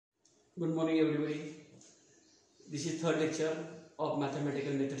Good morning everybody. This is third lecture of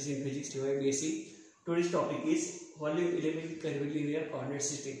mathematical methods in physics BSc. Today's topic is volume element curvilinear coordinate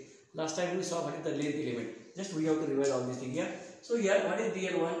system. Last time we saw what is the length element. Just we have to revise all these things here. So here what is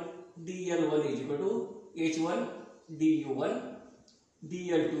dl1? dl1 is equal to h1 du1,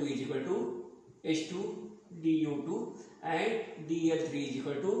 dl2 is equal to h2 du2 and dl3 is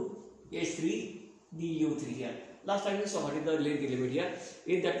equal to h3 du3 here. Last time we saw what is the length element here.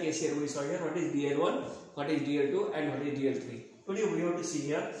 In that case here we saw here what is dl1, what is dl2 and what is dl3. Today we have to see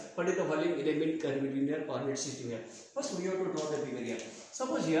here what is the volume element curvilinear coordinate system here. First we have to draw the figure here.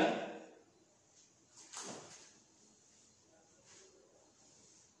 Suppose here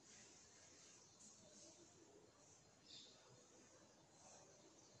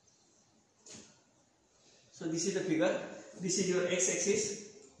so this is the figure. This is your x-axis,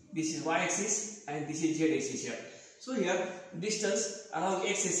 this is y-axis and this is z-axis here. So here distance along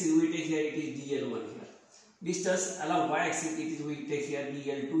x-axis we take here it is dl1 here. Distance along y-axis it is we take here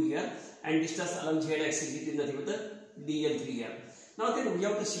dl2 here, and distance along z-axis it is nothing but the dl3 here. Now then we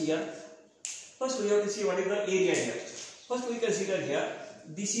have to see here. First we have to see what is the area here. First we consider here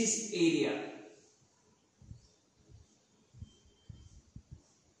this is area.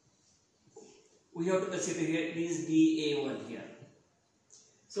 We have to consider here it is dA1 here.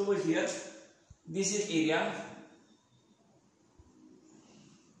 So over here this is area.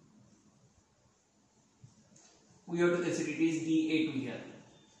 We have to consider it is dA2 here.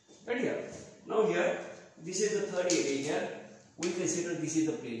 Right here. Now here this is the third area here. We consider this is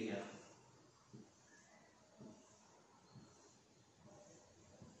the plane here.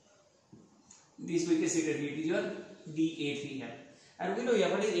 This we consider it is your dA3 here. And we know here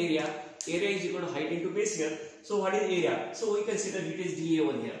what is area. Area is equal to height into base here. So what is area? So we consider it is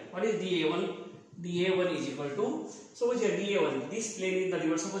dA1 here. What is dA1? dA1 is equal to, so here dA1, this plane is nothing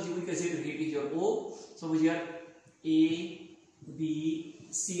but, suppose we consider it is your O. So here A, B,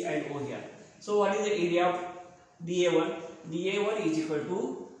 C and O here. So what is the area of dA1? dA1 is equal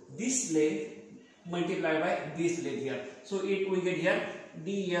to this length multiplied by this length here. So it we get here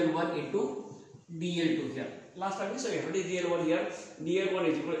dL1 into dL2 here. Last time we saw here what is dL1 here. dL1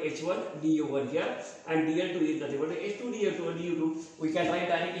 is equal to h1 du1 here, and dL2 is nothing but the h2 dL2 and du2. We can write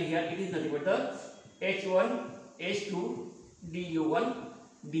directly here it is nothing but the h1 h2 du1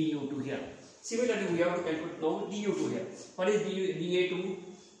 du2 here. Similarly we have to calculate now du2 here. What is dA2?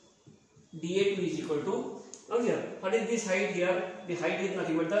 dA2 is equal to, now here what is this height here? The height is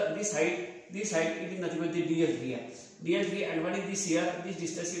nothing but the this height it is nothing but the dL3 here. dL3, and what is this here? This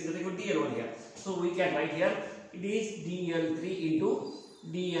distance is nothing but dL1 here. So we can write here it is dL3 into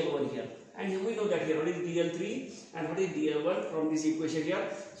dL1 here. And we know that here what is dL3 and what is dL1 from this equation here.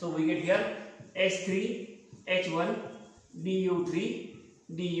 So we get here h3 h1 du3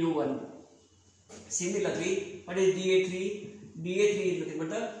 du1. Similarly, what is dA3? dA3 is nothing but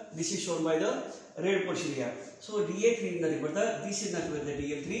the, this is shown by the red portion here. So dA3 is nothing but the, this is nothing but the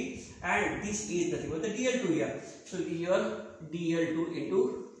dL3 and this is nothing but the dL2 here. So it is your dL2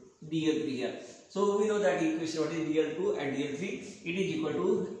 into dL3 here. So we know that equation what is dL2 and dL3, it is equal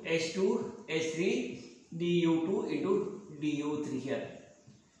to h2 h3 du2 into du3 here.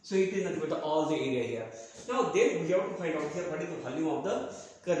 So it is nothing but the, all the area here. Now then we have to find out here what is the volume of the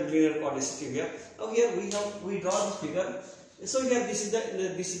curvilinear coordinate system here. Now here we draw this figure. So here this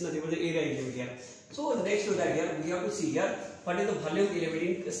is nothing but the area element here. So next to that here we have to see here what is the volume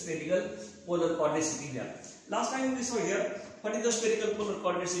element in spherical polar coordinate system here. Last time we saw here what is the spherical polar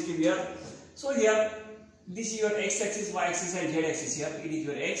coordinate system here. So here this is your x-axis, y-axis and z-axis here. It is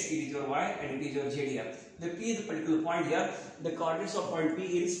your x, it is your y and it is your z here. The P is the particular point here. The coordinates of point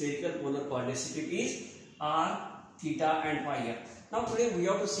P in spherical polar coordinate system is r, theta and phi here. Now today we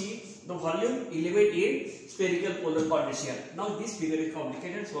have to see the volume element in spherical polar coordinates here. Now this figure is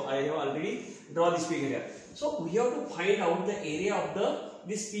complicated, so I have already drawn this figure here. So we have to find out the area of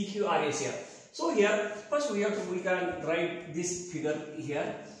this PQRS here. So here first we can write this figure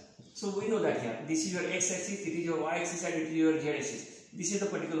here. So we know that here this is your x-axis, it is your y-axis and it is your z-axis. This is the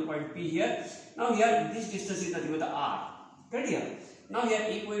particular point P here. Now here this distance is nothing but the r. Right here. Now here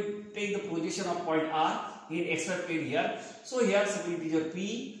if we take the position of point r in xy plane here, so here suppose it is your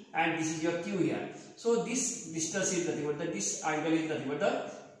P and this is your Q here. So this distance is nothing but the, this angle is nothing but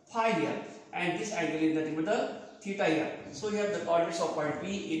the phi here, and this angle is nothing but the theta here. So here the coordinates of point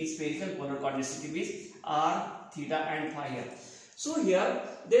P in spherical polar coordinate system is r, theta and phi here. So here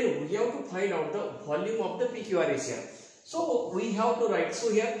then we have to find out the volume of the PQRS here. So we have to write, so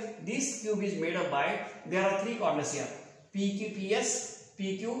here this cube is made up by, there are three corners here, PQ, PS,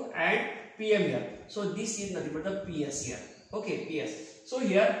 PQ and PM here. So this is nothing but the PS here. Okay, PS. So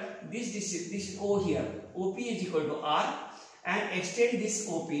here this is O here. OP is equal to R, and extend this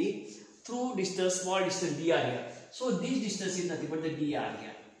OP through distance, small distance dr here. So this distance is nothing but the dr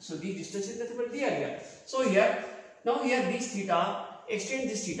here. So this distance is nothing but dr here. So here, now here this theta, extend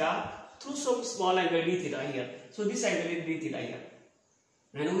this theta through some small angle d theta here. So this angle is d theta here.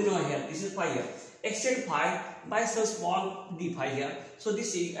 And we know here, this is phi here. Extend phi by some small d phi here. So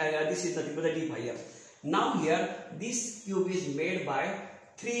this is nothing but the d phi here. Now here, this cube is made by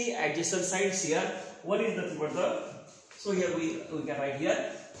three adjacent sides here. One is nothing but the, so here we can write here,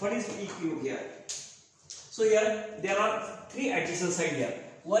 what is P cube here? So here, there are three adjacent sides here.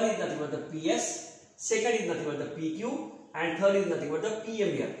 One is nothing but the PS, second is nothing but the PQ, and third is nothing but the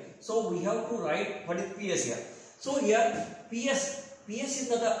PM here. So we have to write what is PS here. So here, PS is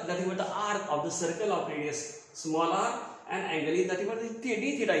nothing but the arc of the circle of radius small r, and angle is nothing but the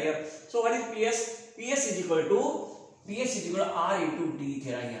d theta here. So what is PS? PS is equal to R into d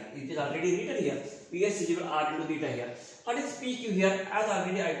theta here. It is already written here. PS is equal to R into theta here. What is PQ here? As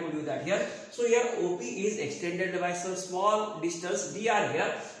already I told you that here. So here OP is extended by some small distance dr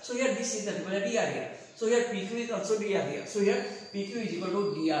here. So here this is nothing but the dr here. So here PQ is also dr here. So here PQ is equal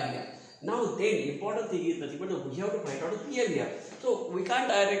to dr here. Now then important thing is nothing but we have to find out the PM here. So we can't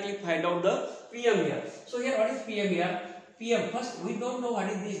directly find out the PM here. So here what is PM here? PM, first we don't know what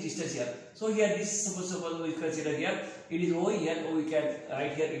is this distance here. So here this suppose we consider here, it is O here, O we can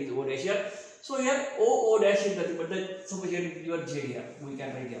write here, it is O dash here. So here O dash is nothing but the, suppose here it is your J here, we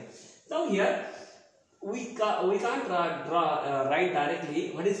can write here. Now here we can't write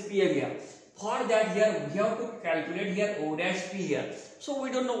directly what is PM here. For that here we have to calculate here O dash P here. So we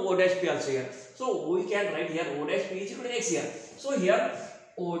don't know O dash P also here. So we can write here O dash P is equal to X here. So here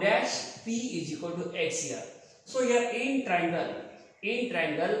O dash P is equal to X here. So here in triangle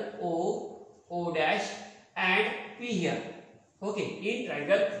O dash and P here. Okay, in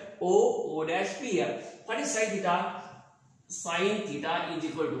triangle O dash P here. What is sin theta? Sin theta is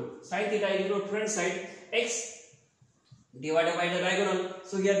equal to front side X divided by the diagonal.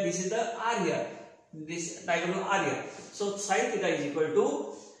 So here this is the R here. This diagonal R here. So sin theta is equal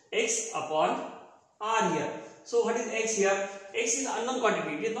to X upon R here. So what is X here? X is unknown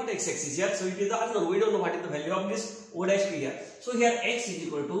quantity, it is not X axis here, so it is the unknown. We don't know what is the value of this O dash P here. So here X is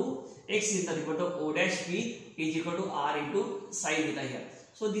nothing but the O dash P is equal to R into sin theta here.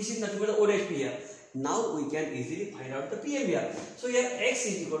 So this is nothing but the O dash P here. Now we can easily find out the PM here. So here X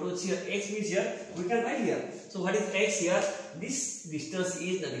is equal to, here X means here, we can write here. So what is X here? This distance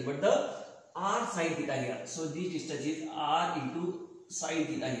is nothing but the R sin theta here. So this distance is R into sin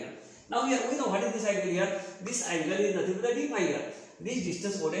theta here. Now here we know what is this angle here. This angle is nothing but the d phi here. This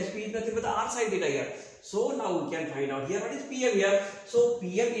distance O dash P is nothing but the R sin theta here. So now we can find out here what is PM here. So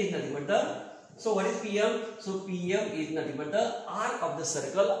PM is nothing but the, so what is PM? So PM is nothing but the arc of the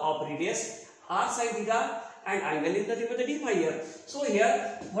circle of radius R sin theta, and angle is nothing but the d phi here. So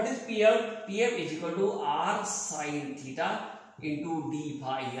here what is PM? PM is equal to R sin theta into d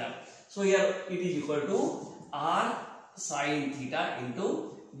phi here. So here it is equal to R sin theta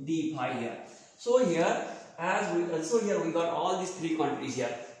into d phi here. So here we got all these three quantities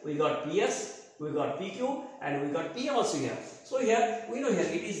here. We got PS, we got PQ, and we got PM also here. So here we know here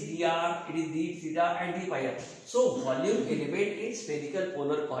it is dr, it is d theta and d phi here. So volume element in spherical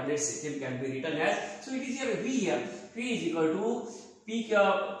polar coordinate system can be written as, so it is here V here. P is equal to PQ,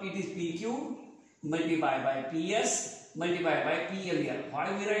 it is PQ multiplied by PS multiplied by PM here.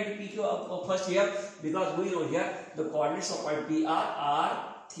 Why we write PQ first here? Because we know here the coordinates of point P are R,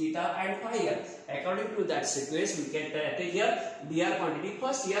 theta and phi here. According to that sequence, we can take here dr quantity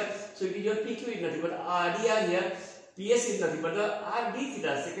first here. So it is your PQ is nothing but dr here. PS is nothing but the R d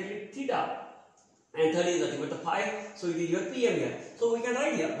theta, secondly theta, and third is nothing but the phi. So it is your PM here. So we can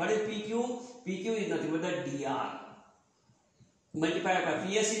write here what is PQ? PQ is nothing but the dr multiplied by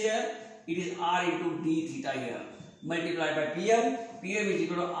PS here. It is R into d theta here multiplied by PM. PM is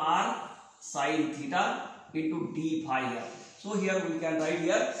equal to R sin theta into d phi here. So here we can write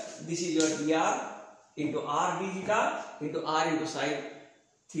here, this is your dr into R d theta into R into sin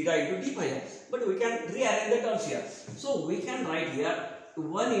theta into d phi here. But we can rearrange the terms here. So we can write here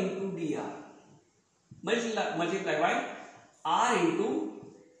 1 into dr multiply by R into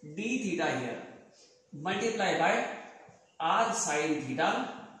d theta here multiply by R sin theta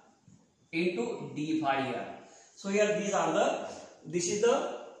into d phi here. So here these are the, this is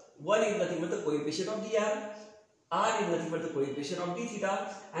the 1 is nothing but the coefficient of dr, R is nothing but the coefficient of d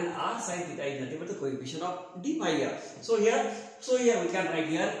theta, and R sin theta is nothing but the coefficient of d phi here. So here we can write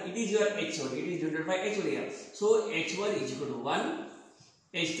here it is your H1, it is denoted by H1 here. So H1 is equal to 1,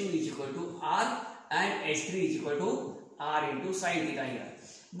 H2 is equal to R, and H3 is equal to r into sin theta here.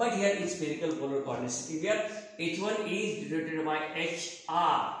 But here in spherical polar coordinate system here, h1 is denoted by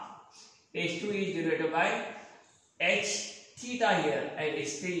hr, h2 is denoted by h theta here, and h3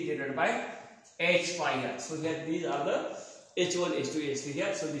 is denoted by h phi here. So here these are the h1, h2, h3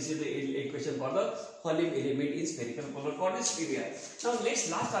 here. So this is the equation for the volume element in spherical polar coordinate system here. Now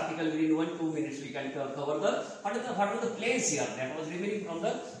last article within 1-2 minutes we can cover the what are the planes here that was remaining from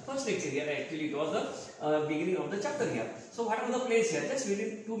the first lecture here. Actually it was the beginning of the chapter here. So what are the planes here? Just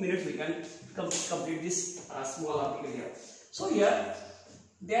within 2 minutes we can complete this small article here. So here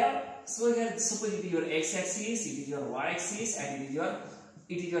suppose it is your x-axis, it is your y-axis, and it is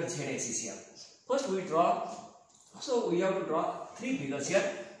your z-axis here. First we draw. So we have to draw three figures here.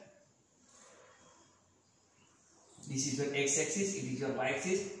 This is your x-axis, it is your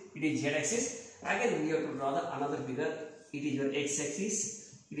y-axis, it is z-axis. Again we have to draw the another figure. It is your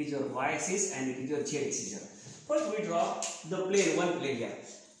x-axis, it is your y-axis, and it is your z-axis here. First we draw the plane, one plane here.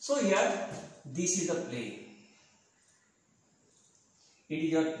 So here this is the plane. It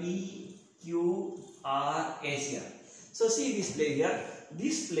is your P, Q, R, S here. So see this plane here.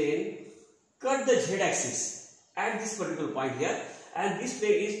 This plane cut the z-axis at this particular point here, and this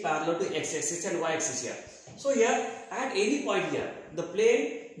plane is parallel to x-axis and y-axis here. So here at any point here, the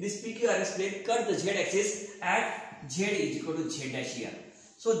plane, this PQRS plane cut the z-axis at z is equal to z dash here.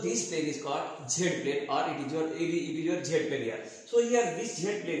 So this plane is called z plane, or it is your z plane here. So here this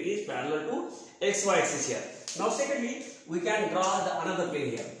z plane is parallel to x-y axis here. Now secondly, we can draw the another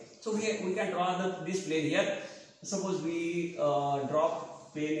plane here. So here we can draw this plane here. Suppose we draw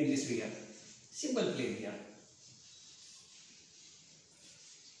plane in this way here. Simple plane here.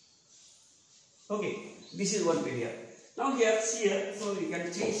 Okay, this is one plane here. Now here, see here, so we can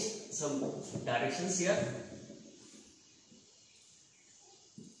change some directions here.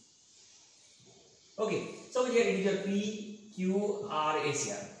 Okay, so here it is your P, Q, R, S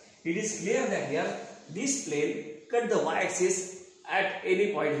here. It is clear that here, this plane cut the y-axis at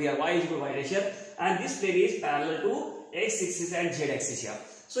any point here, y is equal to y dash here, and this plane is parallel to x-axis and z-axis here.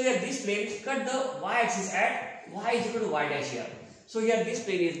 So here this plane cut the y-axis at y is equal to y dash here. So here this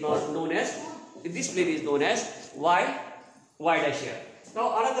plane is known as y dash here.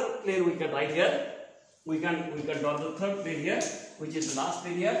 Now another plane we can write here. We can draw the third plane here, which is the last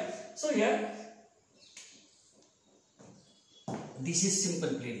plane here. So here this is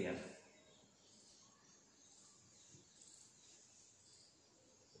simple plane here.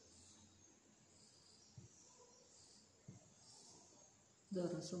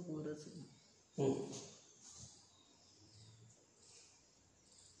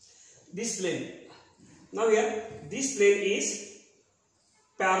 This plane. Now here this plane is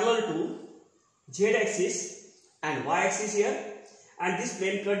parallel to z-axis and y-axis here, and this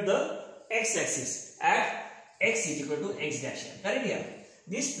plane cut the x-axis at x is equal to x dash here. Correct here.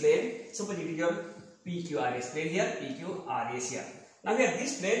 This plane, suppose it is your PQRS plane here, PQRS here. Now here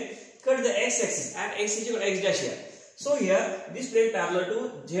this plane cut the x-axis at x is equal to x dash here. So here this plane parallel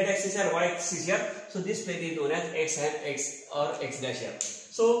to z-axis and y-axis here. So this plane is known as x and x or x dash here.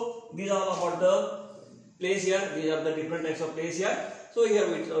 So these are about the planes here. These are the different types of planes here. So here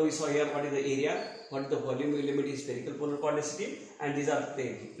we saw here what is the area, what is the volume element in spherical polar coordinate system, and these are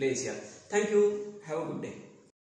the planes here. Thank you. Have a good day.